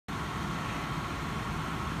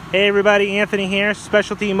Hey everybody, Anthony here,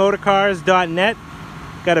 SpecialtyMotorcars.net.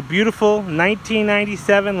 Got a beautiful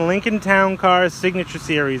 1997 Lincoln Town Car Signature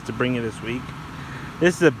Series to bring you this week.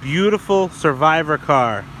 This is a beautiful survivor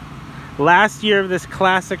car. Last year of this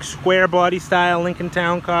classic square body style Lincoln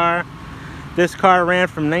Town Car. This car ran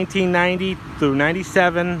from 1990 through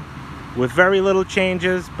 97 with very little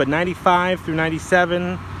changes, but 95 through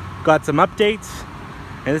 97 got some updates,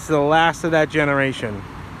 and this is the last of that generation.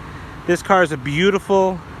 This car is a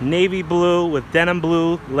beautiful navy blue with denim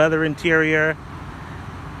blue leather interior.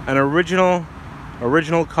 An original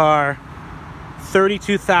car.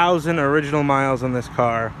 32,000 original miles on this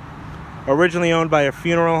car. Originally owned by a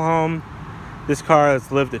funeral home, this car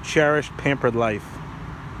has lived a cherished, pampered life.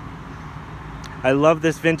 I love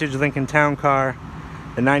this vintage Lincoln Town Car.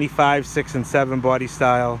 The 95, 6, and 7 body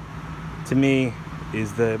style, to me,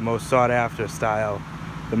 is the most sought after style,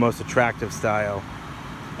 the most attractive style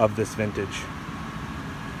of this vintage.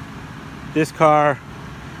 This car,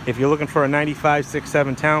 if you're looking for a 95, 6,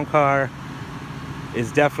 7 town car,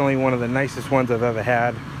 is definitely one of the nicest ones I've ever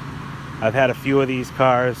had. I've had a few of these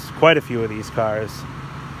cars, quite a few of these cars,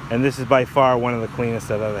 and this is by far one of the cleanest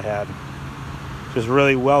I've ever had. Just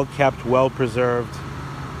really well kept, well preserved.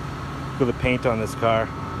 Look at the paint on this car.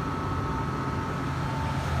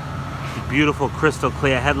 The beautiful crystal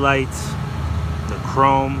clear headlights, the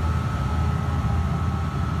chrome.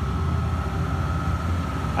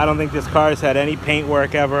 I don't think this car has had any paint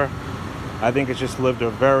work ever. I think it's just lived a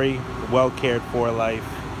very well cared for life.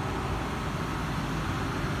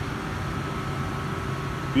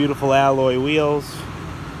 Beautiful alloy wheels.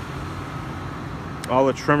 All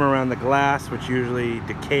the trim around the glass, which usually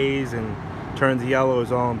decays and turns yellow,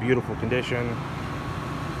 is all in beautiful condition.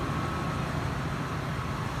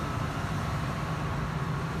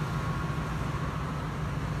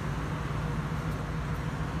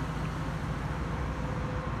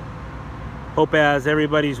 Hope as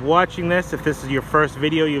everybody's watching this, if this is your first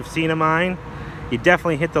video you've seen of mine, you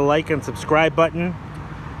definitely hit the like and subscribe button.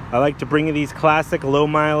 I like to bring you these classic low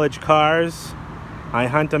mileage cars. I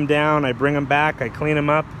hunt them down, I bring them back, I clean them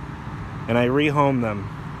up, and I rehome them.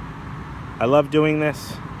 I love doing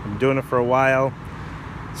this. I'm doing it for a while.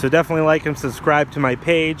 So definitely like and subscribe to my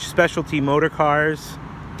page,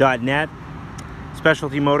 SpecialtyMotorcars.net,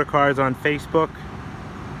 Specialty Motorcars on Facebook.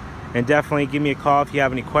 And definitely give me a call if you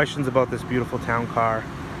have any questions about this beautiful town car.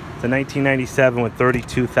 It's a 1997 with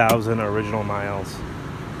 32,000 original miles.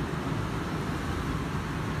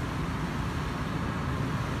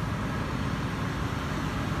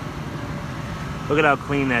 Look at how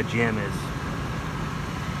clean that jam is.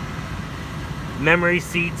 Memory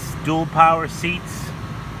seats, dual power seats.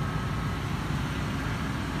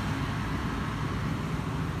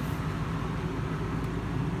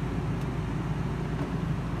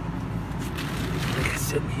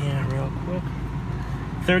 Sitting here real quick.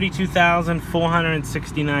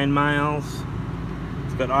 32,469 miles.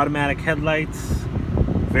 It's got automatic headlights,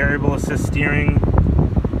 variable assist steering.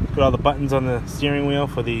 It's got all the buttons on the steering wheel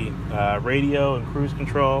for the radio and cruise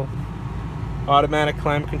control. Automatic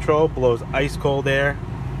climate control, blows ice cold air.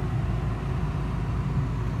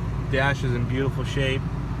 Dash is in beautiful shape.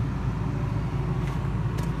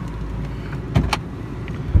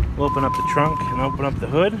 We'll open up the trunk and open up the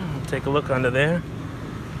hood. We'll take a look under there.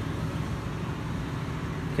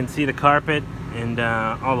 You can see the carpet and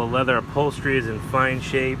all the leather upholstery is in fine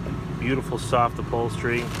shape. Beautiful soft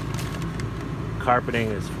upholstery.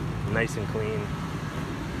 Carpeting is nice and clean.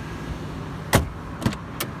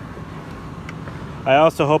 I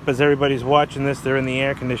also hope as everybody's watching this, they're in the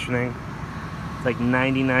air conditioning. It's like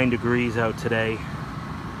 99 degrees out today.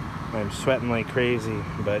 I'm sweating like crazy,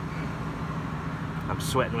 but I'm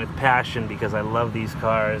sweating with passion because I love these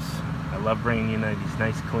cars. I love bringing you these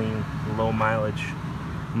nice, clean, low mileage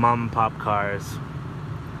mom and pop cars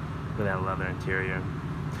with that leather interior.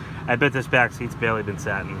 I bet this back seat's barely been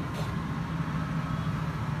satin.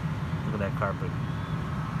 Look at that carpet.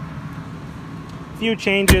 Few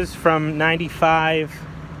changes from 95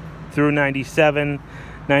 through 97.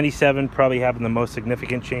 97 probably having the most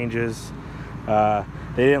significant changes. They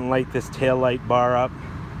didn't light this tail light bar up.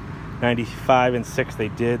 95 and 6 they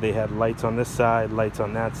did. They had lights on this side, lights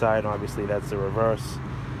on that side. Obviously that's the reverse.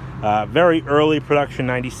 Very early production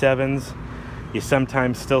 97s. You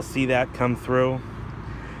sometimes still see that come through.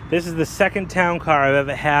 This is the second town car I've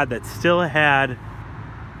ever had that still had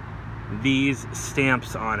these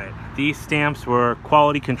stamps on it. These stamps were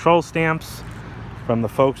quality control stamps from the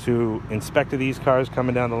folks who inspected these cars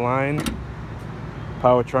coming down the line.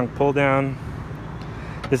 Power trunk pull down.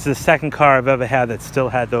 This is the second car I've ever had that still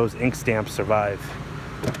had those ink stamps survive.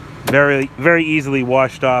 Very easily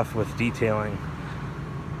washed off with detailing.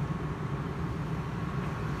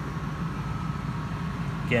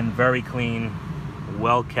 Again, very clean,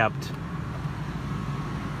 well kept.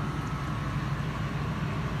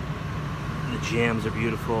 The jams are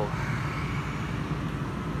beautiful.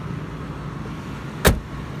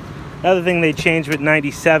 Another thing they changed with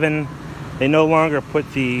 97, they no longer put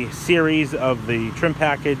the series of the trim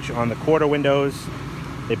package on the quarter windows.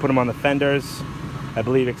 They put them on the fenders, I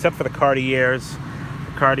believe, except for the Cartiers.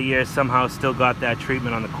 The Cartiers somehow still got that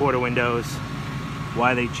treatment on the quarter windows.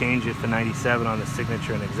 Why they changed it for 97 on the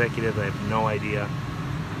Signature and Executive, I have no idea.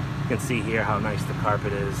 You can see here how nice the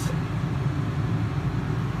carpet is.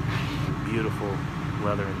 Beautiful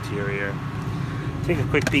leather interior. Take a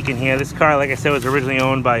quick peek in here. This car, like I said, was originally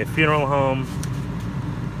owned by a funeral home.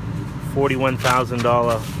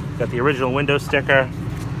 $41,000. Got the original window sticker.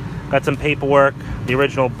 Got some paperwork. The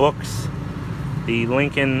original books. The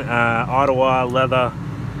Lincoln Ottawa leather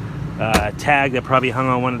tag that probably hung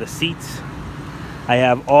on one of the seats. I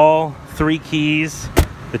have all 3 keys.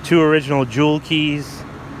 The 2 original jewel keys.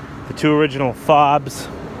 The 2 original fobs.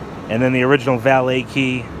 And then the original valet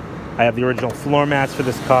key. I have the original floor mats for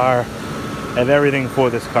this car. I have everything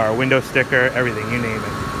for this car. Window sticker, everything, you name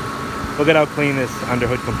it. Look at how clean this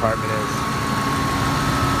underhood compartment is.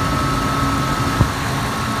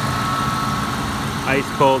 Ice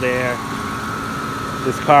cold air.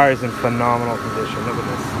 This car is in phenomenal condition. Look at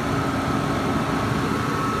this.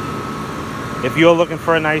 If you're looking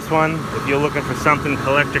for a nice one, if you're looking for something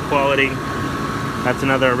collector quality, that's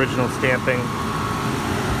another original stamping.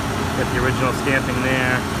 Got the original stamping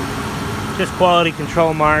there. Just quality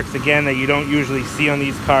control marks, again, that you don't usually see on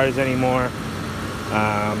these cars anymore.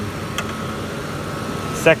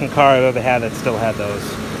 Second car I've ever had that still had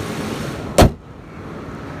those.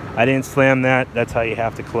 I didn't slam that. That's how you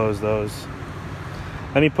have to close those.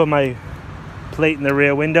 Let me put my plate in the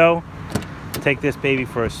rear window. Take this baby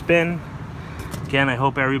for a spin. Again, I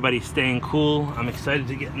hope everybody's staying cool. I'm excited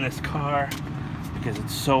to get in this car because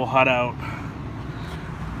it's so hot out.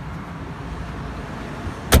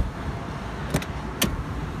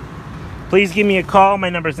 Please give me a call. My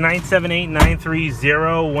number is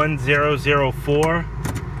 978-930-1004.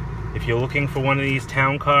 If you're looking for one of these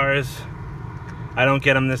town cars, I don't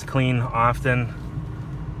get them this clean often,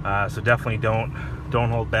 so definitely don't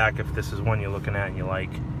hold back if this is one you're looking at and you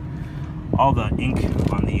like. All the ink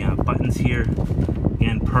on the buttons here,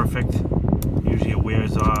 again, perfect. Usually it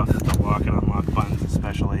wears off, the lock and unlock buttons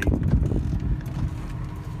especially.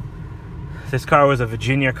 This car was a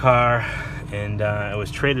Virginia car, and it was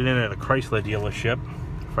traded in at a Chrysler dealership.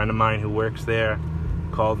 A friend of mine who works there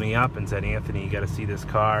called me up and said, Anthony, you got to see this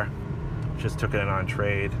car. Just took it on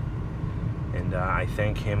trade. And I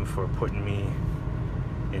thank him for putting me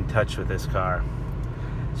in touch with this car.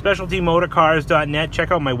 SpecialtyMotorcars.net. Check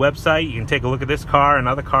out my website. You can take a look at this car and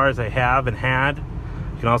other cars I have and had.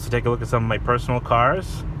 You can also take a look at some of my personal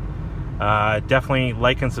cars. Definitely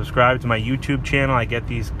like and subscribe to my YouTube channel. I get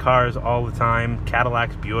these cars all the time.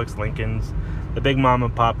 Cadillacs, Buicks, Lincolns, the big mom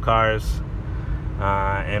and pop cars.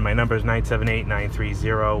 And my number is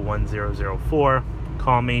 978-930-1004.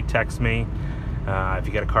 Call me, text me. If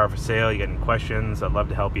you got a car for sale, you got any questions, I'd love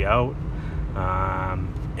to help you out.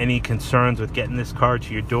 Any concerns with getting this car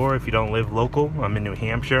to your door if you don't live local? I'm in New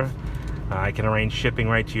Hampshire. I can arrange shipping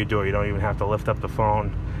right to your door. You don't even have to lift up the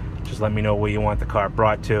phone. Just let me know where you want the car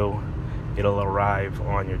brought to. It'll arrive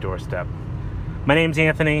on your doorstep. My name's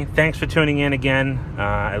Anthony. Thanks for tuning in again.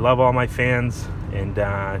 I love all my fans, and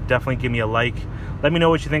definitely give me a like. Let me know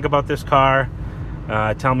what you think about this car.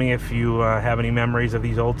 Tell me if you have any memories of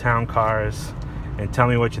these old town cars, and tell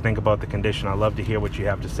me what you think about the condition. I'd love to hear what you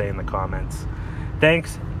have to say in the comments.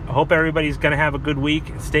 Thanks. I hope everybody's going to have a good week.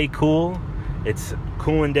 Stay cool. It's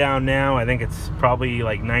cooling down now. I think it's probably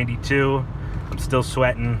like 92. I'm still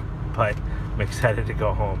sweating, but I'm excited to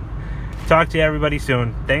go home. Talk to you everybody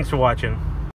soon. Thanks for watching.